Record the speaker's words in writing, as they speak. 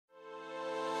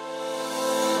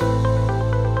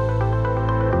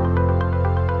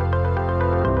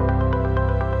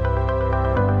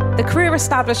The Career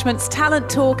Establishment's Talent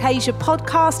Talk Asia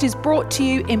podcast is brought to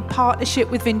you in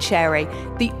partnership with Vincere,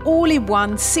 the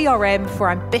all-in-one CRM for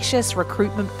ambitious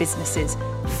recruitment businesses.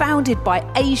 Founded by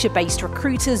Asia-based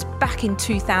recruiters back in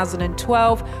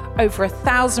 2012, over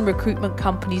 1,000 recruitment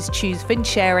companies choose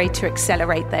Vincere to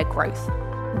accelerate their growth.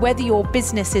 Whether your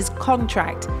business is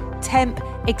contract, temp,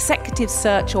 executive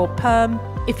search or perm,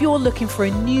 if you're looking for a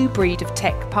new breed of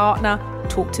tech partner,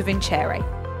 talk to Vincere.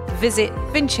 Visit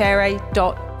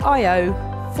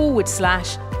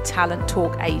vincere.io/Talent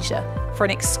Talk Asia for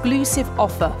an exclusive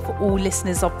offer for all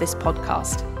listeners of this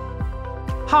podcast.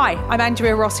 Hi, I'm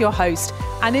Andrea Ross, your host,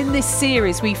 and in this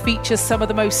series we feature some of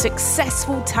the most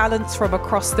successful talents from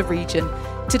across the region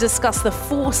to discuss the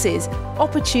forces,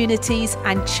 opportunities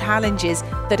and challenges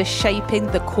that are shaping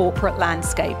the corporate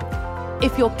landscape.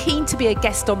 If you're keen to be a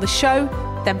guest on the show,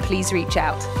 then please reach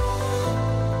out.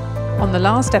 On the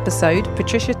last episode,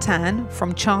 Patricia Tan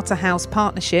from Charterhouse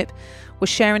Partnership was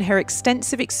sharing her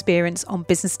extensive experience on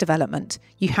business development.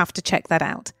 You have to check that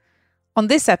out. On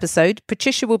this episode,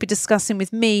 Patricia will be discussing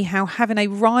with me how having a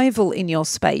rival in your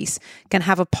space can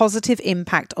have a positive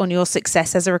impact on your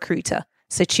success as a recruiter.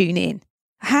 So tune in.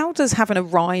 How does having a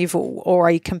rival or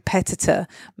a competitor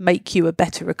make you a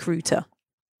better recruiter?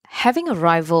 Having a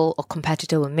rival or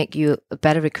competitor will make you a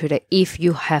better recruiter if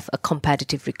you have a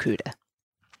competitive recruiter.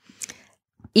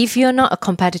 If you're not a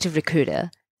competitive recruiter,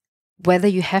 whether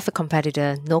you have a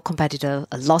competitor, no competitor,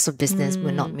 a loss of business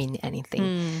will not mean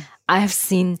anything. I have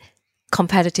seen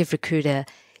competitive recruiter,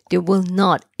 they will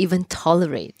not even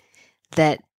tolerate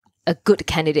that a good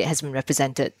candidate has been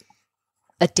represented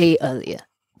a day earlier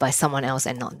by someone else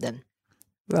and not them.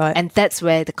 Right. And that's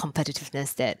where the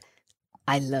competitiveness that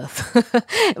I love.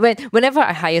 Whenever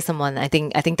I hire someone, I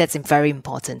think that's very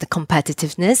important. The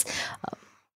competitiveness.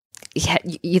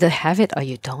 You either have it or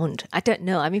you don't. I don't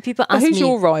know. I mean, people ask me, who's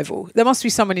your rival? There must be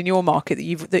someone in your market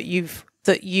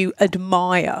that you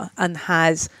admire and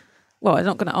has. Well, I'm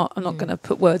not going to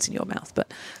put words in your mouth,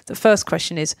 but the first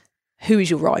question is, who is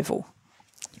your rival?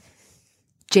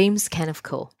 James Kenneth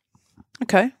Cole.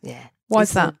 Okay. Yeah. Why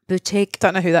is that? Boutique.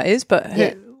 Don't know who that is, but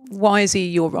why is he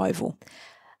your rival?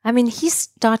 I mean, he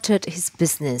started his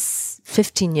business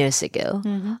 15 years ago.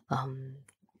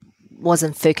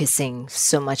 Wasn't focusing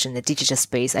so much in the digital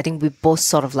space. I think we both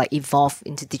sort of like evolved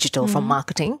into digital from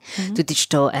marketing to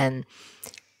digital. And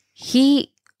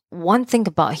one thing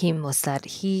about him was that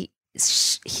he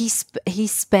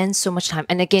spends so much time,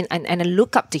 and again, and I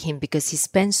look up to him because he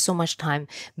spends so much time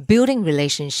building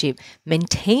relationship,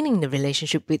 maintaining the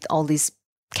relationship with all these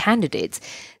candidates,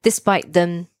 despite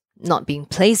them not being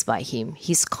placed by him.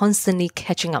 He's constantly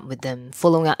catching up with them,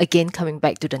 following up again, coming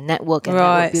back to the network. And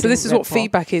right. So this is what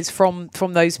feedback is from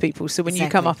those people. So when you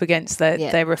come up against that,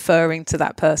 they're referring to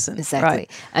that person. Exactly.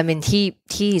 Right. I mean,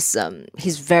 he's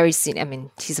very senior. I mean,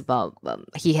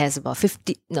 he has about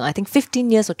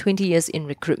 15 years or 20 years in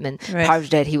recruitment. Right. Prior to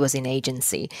that, he was in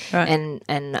agency, right.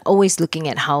 and always looking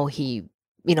at how he,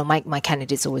 my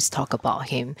candidates always talk about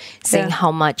him, saying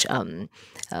how much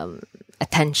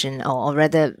attention or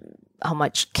rather how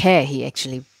much care he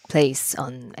actually plays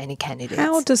on any candidate.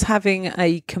 How does having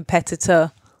a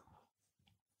competitor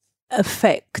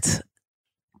affect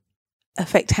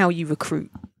how you recruit?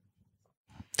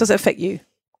 Does it affect you?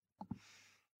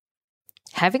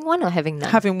 Having one or having none?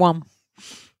 Having one.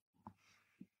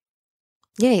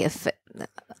 Yeah.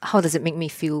 How does it make me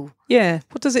feel? Yeah.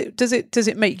 What does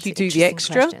it make you do the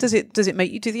extra? Question. Does it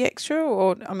make you do the extra?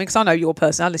 Or I mean, because I know your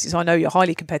personality, so I know you're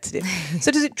highly competitive.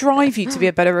 So does it drive you to be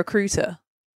a better recruiter?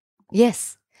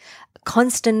 Yes.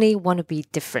 Constantly want to be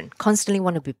different. Constantly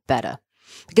want to be better.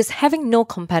 Because having no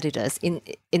competitors, in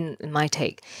my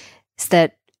take, is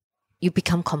that you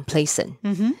become complacent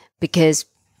because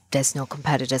there's no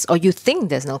competitors, or you think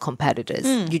there's no competitors.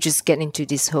 You just get into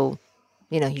this whole,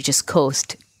 you just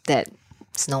coast that.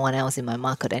 There's no one else in my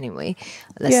market anyway.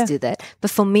 Let's do that. But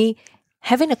for me,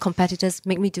 having a competitors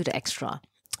make me do the extra.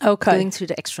 Okay. Going through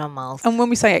the extra miles. And when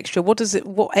we say extra, what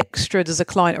extra does a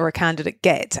client or a candidate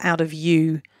get out of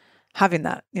you having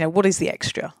that? What is the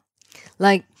extra?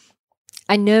 Like,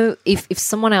 I know if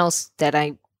someone else that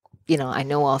I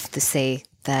know of to say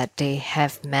that they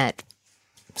have met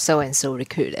so-and-so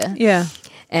recruiter. Yeah.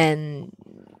 And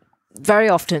very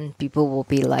often people will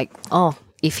be like, oh,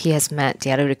 if he has met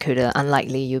the other recruiter,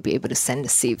 unlikely you'll be able to send the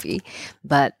CV.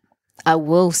 But I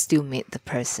will still meet the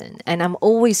person. And I'm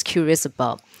always curious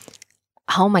about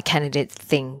how my candidates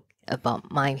think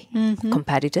about my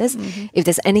competitors. If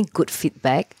there's any good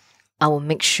feedback, I will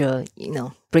make sure,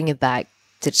 bring it back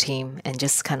to the team and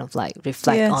just kind of like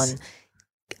reflect on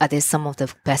are there some of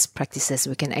the best practices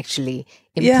we can actually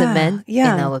implement in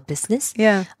our business?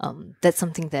 Yeah. That's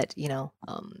something that,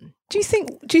 Do you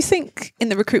think in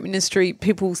the recruitment industry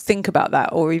people think about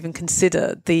that or even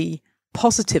consider the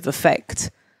positive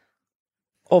effect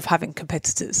of having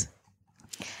competitors?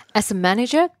 As a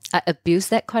manager, I abuse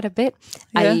that quite a bit.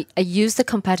 Yeah. I use I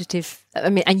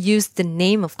use the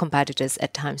name of competitors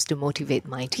at times to motivate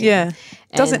my team. Yeah.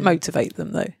 Does it motivate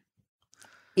them though?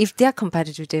 If they're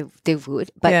competitive, they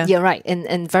would. But you're right.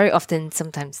 And very often,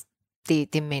 sometimes they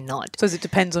may not. So it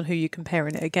depends on who you're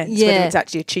comparing it against, whether it's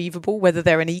actually achievable, whether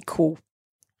they're an equal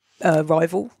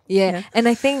rival. Yeah. And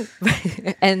I think,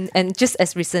 and just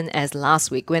as recent as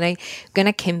last week, when I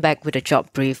came back with a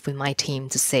job brief with my team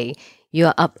to say,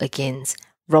 you're up against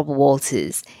Rob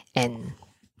Walters and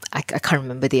I can't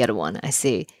remember the other one. I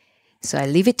say, so I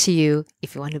leave it to you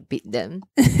if you want to beat them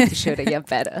to show that you're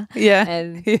better.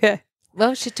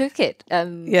 Well, she took it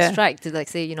strike to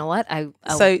say, you know what?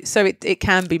 So it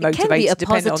can be motivated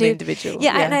depending on the individual.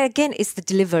 Yeah, and again, it's the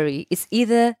delivery.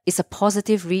 It's a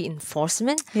positive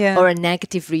reinforcement or a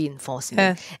negative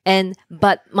reinforcement.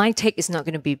 But my take is not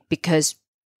going to be because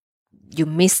you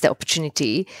missed the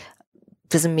opportunity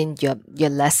doesn't mean you're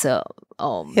lesser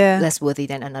or less worthy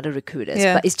than another recruiter.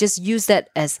 But it's just use that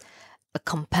as a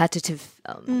competitive,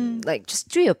 just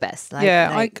do your best.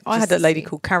 I had a lady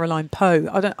called Caroline Poe.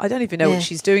 I don't even know what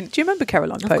she's doing. Do you remember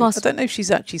Caroline Poe? I don't know if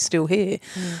she's actually still here.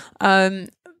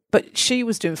 But she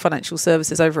was doing financial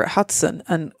services over at Hudson,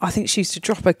 and I think she used to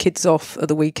drop her kids off at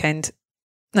the weekend.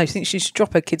 No, I think she should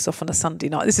drop her kids off on a Sunday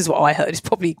night. This is what I heard.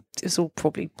 It's all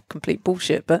probably complete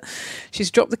bullshit, but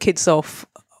she's dropped the kids off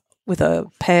with her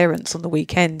parents on the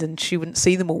weekend, and she wouldn't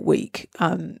see them all week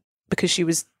because she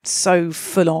was so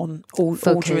full on,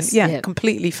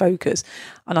 completely focused.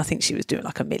 And I think she was doing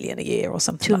like $1 million a year or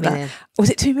something 2 like million. that. Was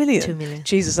it 2 million? 2 million.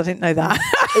 Jesus, I didn't know that.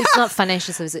 It's not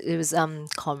financial services. It was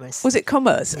commerce. Was it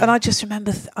commerce? Yeah. And I just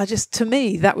remember, to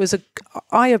me, that was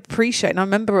I appreciate. And I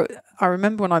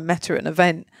remember when I met her at an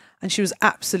event, and she was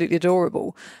absolutely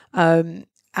adorable.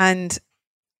 And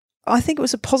I think it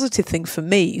was a positive thing for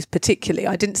me, particularly.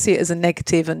 I didn't see it as a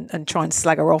negative and try and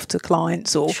slag her off to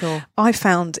clients. Or I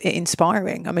found it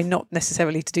inspiring. I mean, not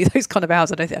necessarily to do those kind of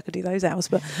hours. I don't think I could do those hours,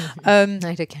 but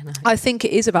neither can I. I think it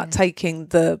is about taking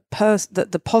the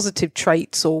positive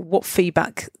traits or what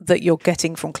feedback that you're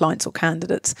getting from clients or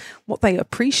candidates, what they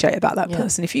appreciate about that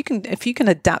person. If you can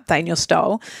adapt that in your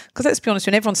style, because let's be honest,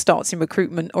 when everyone starts in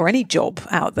recruitment or any job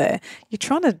out there, you're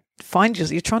trying to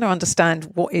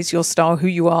understand what is your style, who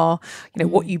you are,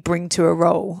 what you bring to a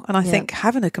role. And I think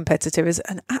having a competitor is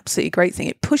an absolutely great thing.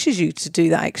 It pushes you to do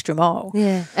that extra mile.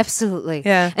 Yeah, absolutely.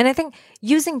 Yeah. And I think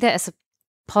using that as a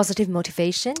positive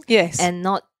motivation and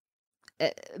not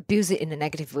abuse it in a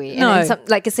negative way. No. And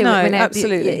like I say,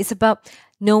 absolutely. It's about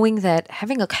knowing that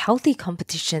having a healthy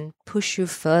competition push you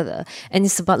further, and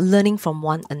it's about learning from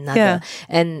one another.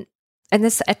 And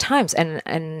it's at times,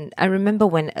 and I remember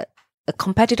when a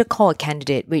competitor called a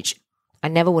candidate, which I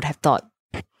never would have thought,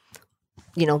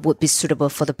 would be suitable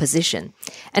for the position.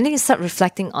 And then you start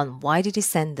reflecting on why did he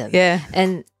send them? Yeah.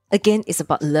 And again, it's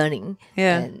about learning.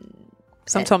 Yeah.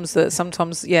 Sometimes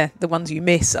the ones you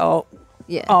miss are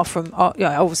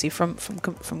obviously from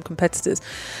competitors.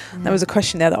 Yeah. There was a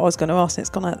question there that I was going to ask, and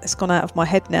it's gone out of my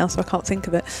head now, so I can't think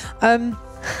of it.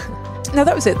 No,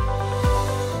 that was it.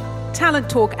 Talent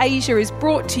Talk Asia is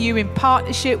brought to you in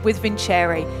partnership with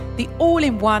Vincere, the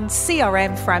all-in-one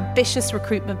CRM for ambitious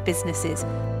recruitment businesses.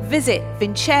 Visit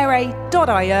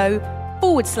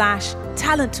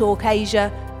vincere.io/Talent Talk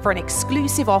Asia for an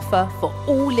exclusive offer for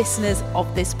all listeners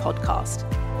of this podcast.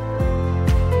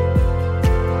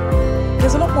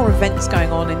 There's a lot more events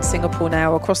going on in Singapore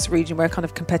now across the region where kind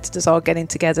of competitors are getting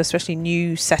together, especially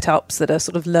new setups that are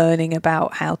sort of learning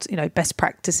about how to, best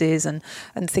practices and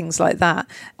things like that.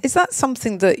 Is that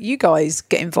something that you guys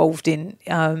get involved in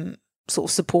sort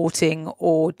of supporting,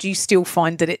 or do you still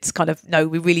find that it's kind of, no,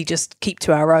 we really just keep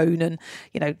to our own and,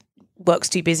 work's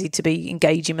too busy to be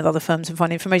engaging with other firms and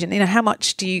finding information? How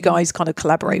much do you guys kind of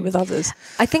collaborate with others?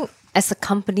 I think as a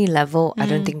company level, I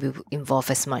don't think we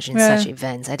involve as much in such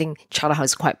events. I think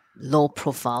Charterhouse is quite low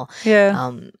profile.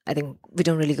 Yeah. I think we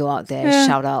don't really go out there,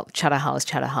 shout out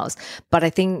Charterhouse. But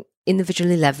I think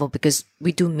individually level, because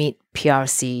we do meet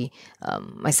PRC,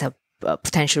 myself,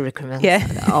 potential recruitment,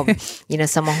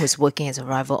 someone who's working as a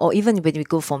rival, or even when we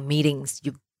go for meetings,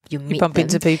 you meet bump them,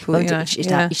 into people,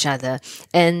 each other,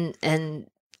 and I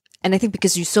think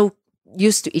because you're so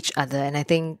used to each other, and I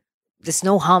think there's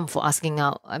no harm for asking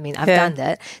out. I mean, I've done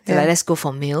that. They're like, let's go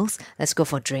for meals, let's go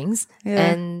for drinks,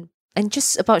 and and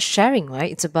just about sharing,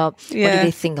 right? It's about what do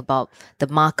they think about the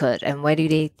market, and where do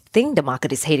they think the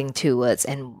market is heading towards,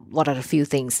 and what are the few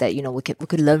things that we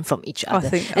could learn from each other.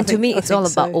 To me, it's all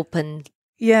about open.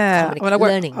 Yeah,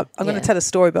 learning. I'm going to tell a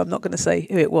story, but I'm not going to say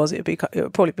who it was. It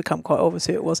would probably become quite obvious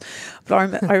who it was.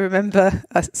 But I remember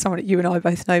someone that you and I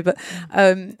both know. But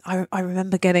I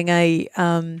remember getting I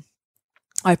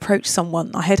approached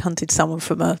someone. I headhunted someone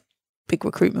from a big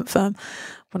recruitment firm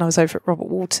when I was over at Robert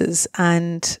Walters,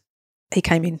 and he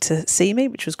came in to see me,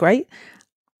 which was great.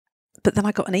 But then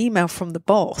I got an email from the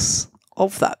boss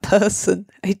of that person.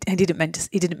 He didn't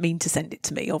mean to send it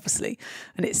to me, obviously.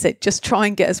 And it said, just try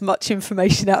and get as much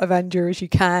information out of Andrea as you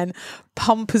can,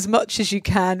 pump as much as you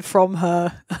can from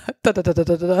her.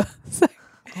 So,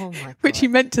 oh my God. Which he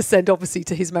meant to send, obviously,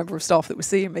 to his member of staff that was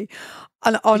seeing me.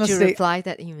 And honestly, did you reply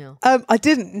that email? I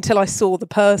didn't until I saw the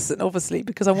person, obviously,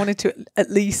 because I wanted to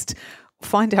at least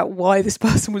find out why this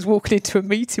person was walking into a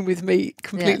meeting with me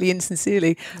completely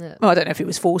insincerely. Yeah. Well, I don't know if it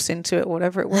was forced into it or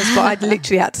whatever it was, but I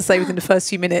literally had to say within the first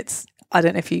few minutes, I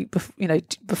don't know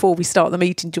if before we start the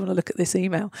meeting, do you want to look at this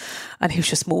email? And he was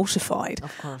just mortified.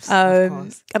 Of course.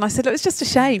 And I said, look, it's just a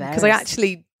shame, because I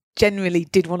actually genuinely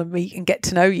did want to meet and get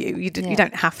to know you. You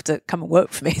don't have to come and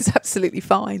work for me. It's absolutely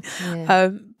fine. Yeah.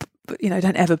 But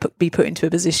don't ever be put into a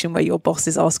position where your boss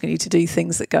is asking you to do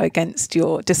things that go against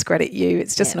discredit you.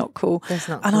 It's just not cool. That's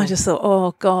not and cool. I just thought,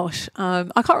 oh gosh, I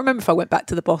can't remember if I went back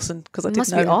to the boss because I didn't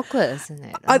know. It must be awkward, isn't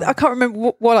it? I can't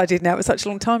remember what I did now. It was such a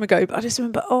long time ago, but I just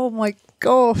remember, oh my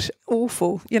gosh,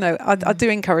 awful. I do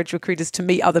encourage recruiters to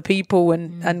meet other people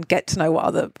and get to know what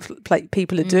other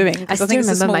people are doing. I still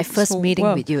remember my first meeting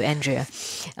with you, Andrea.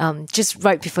 Just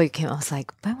right before you came, I was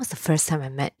like, when was the first time I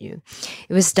met you?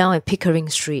 It was down at Pickering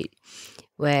Street,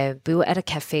 where we were at a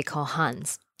cafe called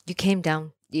Hans. You came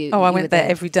down. I went there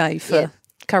every day for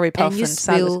curry puff and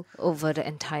salad. And you spilled over the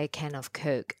entire can of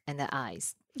Coke and the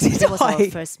ice. That was our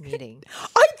first meeting.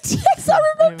 I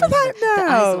remember that now.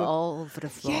 The eyes were all over the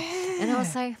floor. Yeah. And I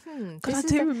was like, I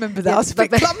do remember that. I was a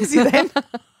bit clumsy then.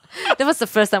 That was the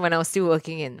first time when I was still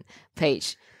working in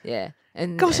Page. Yeah.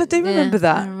 And gosh, I do remember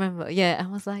that. I remember. Yeah, I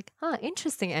was like,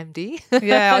 interesting, MD.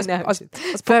 Yeah, I was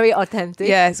very authentic.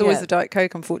 Yeah, it's always the Diet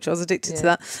Coke. Unfortunately, I was addicted to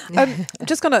that.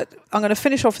 I'm gonna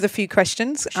finish off with a few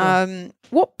questions. Sure.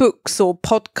 What books or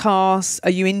podcasts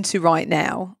are you into right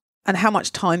now, and how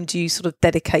much time do you sort of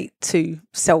dedicate to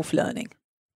self-learning?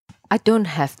 I don't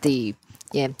have the.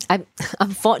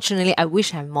 Unfortunately, I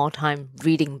wish I had more time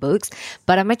reading books,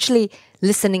 but I'm actually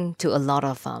listening to a lot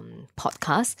of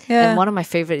podcasts. Yeah. And one of my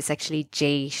favorite is actually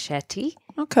Jay Shetty.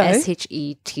 Okay.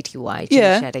 Shetty. Jay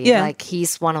Shetty. Yeah. Like,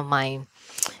 he's one of my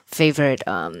favorite.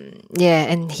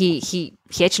 And he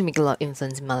actually made a lot of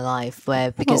influence in my life,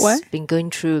 because I've been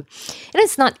going through, and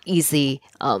it's not easy.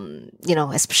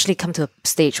 Especially come to a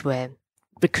stage where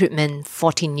recruitment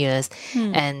 14 years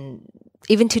and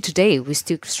even to today, we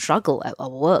still struggle at our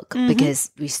work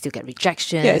because we still get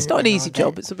rejection. Yeah, it's not an easy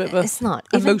job. It's a bit of an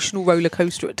emotional roller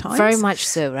coaster at times. Very much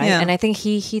so, right? Yeah. And I think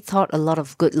he taught a lot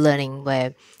of good learning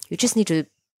where you just need to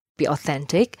be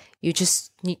authentic. You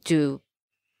just need to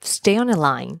stay on the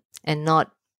line and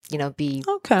not, be...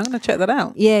 Okay, I'm going to check that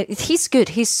out. Yeah, he's good.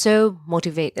 He's so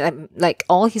motivated. Like,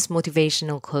 all his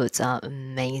motivational quotes are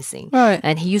amazing. Right.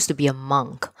 And he used to be a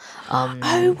monk. Wow.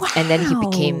 And then he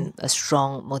became a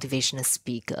strong motivational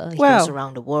speaker. He goes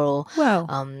around the world.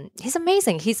 Wow. He's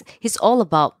amazing. He's all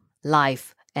about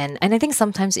life. And I think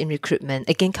sometimes in recruitment,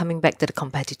 again, coming back to the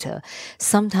competitor,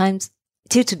 sometimes,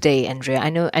 till today, Andrea, I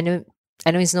know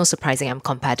it's no surprising I'm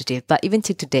competitive, but even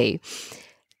till today,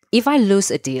 if I lose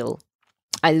a deal,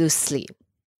 I lose sleep.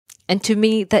 And to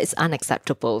me, that is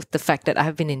unacceptable. The fact that I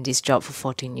have been in this job for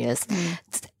 14 years.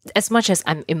 As much as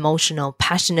I'm emotional,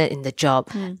 passionate in the job,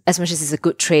 as much as it's a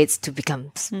good trait to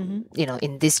become,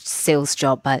 in this sales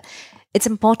job, but it's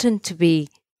important to be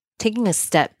taking a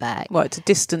step back. Well, to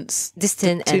distance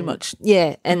too much.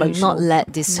 Yeah, and emotional. not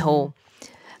let this whole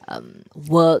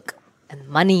work and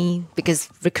money, because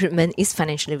recruitment is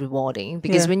financially rewarding,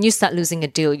 because when you start losing a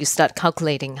deal, you start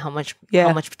calculating how much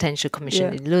potential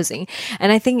commission you're losing.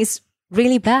 And I think it's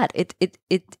really bad.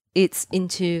 It's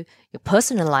into your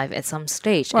personal life at some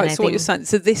stage. Right, and so what you're saying,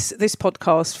 so this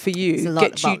podcast for you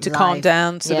gets you to calm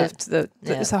down, is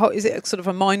it sort of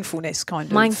a mindfulness kind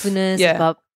of? Mindfulness,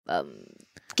 about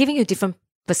giving you a different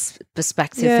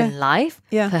perspective in life.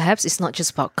 Yeah. Perhaps it's not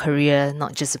just about career,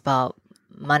 not just about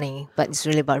money, but it's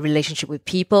really about relationship with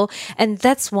people. And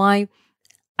that's why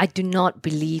I do not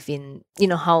believe in,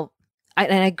 how,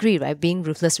 and I agree, right, being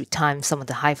ruthless with time, some of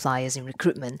the high flyers in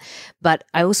recruitment, but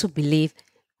I also believe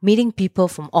meeting people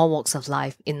from all walks of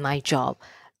life in my job,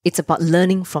 it's about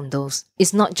learning from those.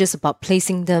 It's not just about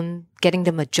placing them, getting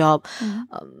them a job,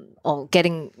 or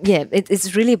getting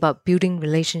it's really about building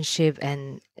relationship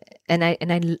and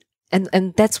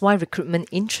that's why recruitment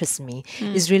interests me.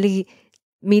 Is really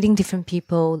meeting different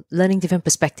people, learning different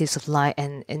perspectives of life,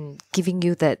 and giving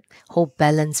you that whole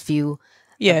balanced view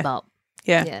about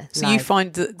so life. you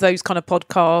find that those kind of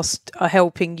podcasts are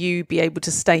helping you be able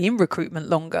to stay in recruitment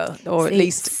longer, or at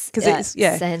least because it's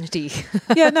sanity.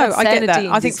 I get that.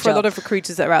 I think for job. a lot of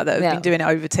recruiters that are out there have been doing it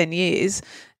over 10 years,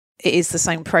 it is the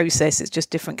same process. It's just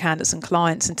different candidates and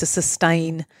clients, and to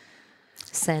sustain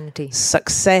sanity,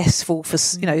 successful for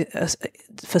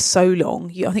for so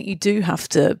long, I think you do have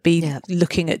to be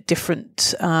looking at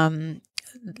different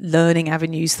learning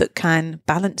avenues that can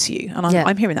balance you. And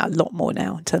I'm hearing that a lot more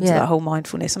now in terms of that whole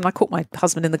mindfulness. I mean, I caught my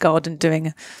husband in the garden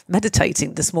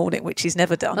meditating this morning, which he's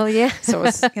never done. Oh yeah. So I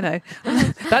was,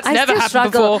 that's never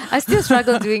happened before. I still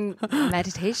struggle doing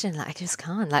meditation. Like I just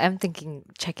can't. Like I'm thinking,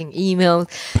 checking emails.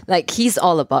 Like he's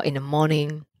all about in the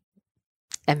morning,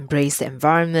 embrace the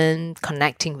environment,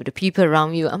 connecting with the people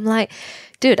around you. I'm like,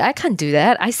 dude, I can't do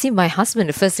that. I see my husband,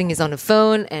 the first thing is on the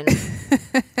phone, and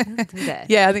I don't do that.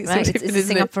 Yeah, I think right? it's It's a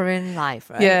Singaporean life,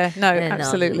 right? Yeah, no,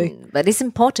 absolutely. But it's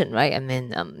important, right? I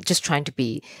mean, just trying to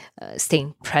be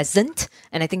staying present,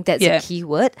 and I think that's a key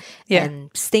word. Yeah. And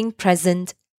staying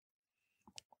present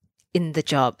in the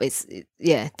job is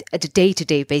at a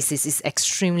day-to-day basis is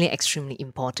extremely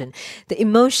important. The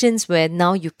emotions where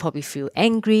now you probably feel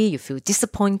angry, you feel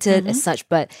disappointed as such,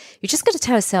 but you just got to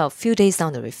tell yourself, few days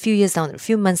down the road, few years down the road,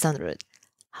 few months down the road,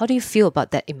 how do you feel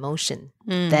about that emotion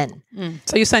then?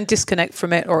 So you're saying disconnect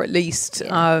from it, or at least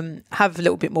have a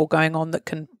little bit more going on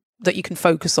that you can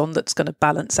focus on, that's going to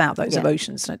balance out those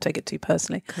emotions. Don't take it too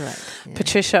personally. Correct. Yeah.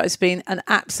 Patricia, it's been an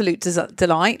absolute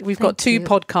delight. We've got two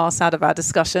podcasts out of our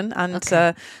discussion, and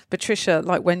Patricia,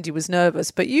 like Wendy, was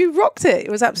nervous, but you rocked it. It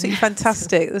was absolutely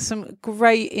fantastic. There's some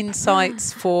great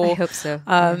insights for I hope so.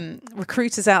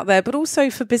 recruiters out there, but also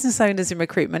for business owners in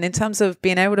recruitment, in terms of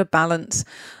being able to balance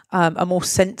a more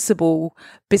sensible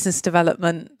business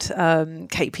development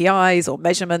KPIs or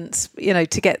measurements,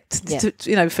 to get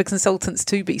to, for consultants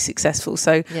to be successful.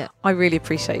 So I really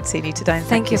appreciate seeing you today, and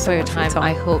thank you so for your much time.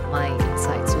 I hope my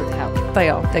insights will help. They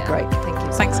are. They're great. Thank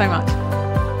you. Thanks so much.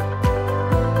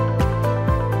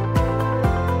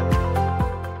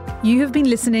 You have been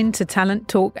listening to Talent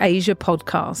Talk Asia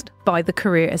podcast by The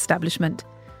Career Establishment.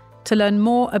 To learn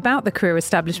more about The Career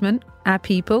Establishment, our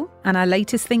people, and our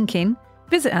latest thinking,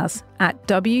 visit us at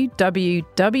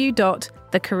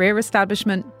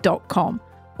www.thecareerestablishment.com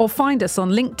or find us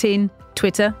on LinkedIn,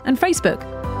 Twitter, and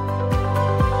Facebook.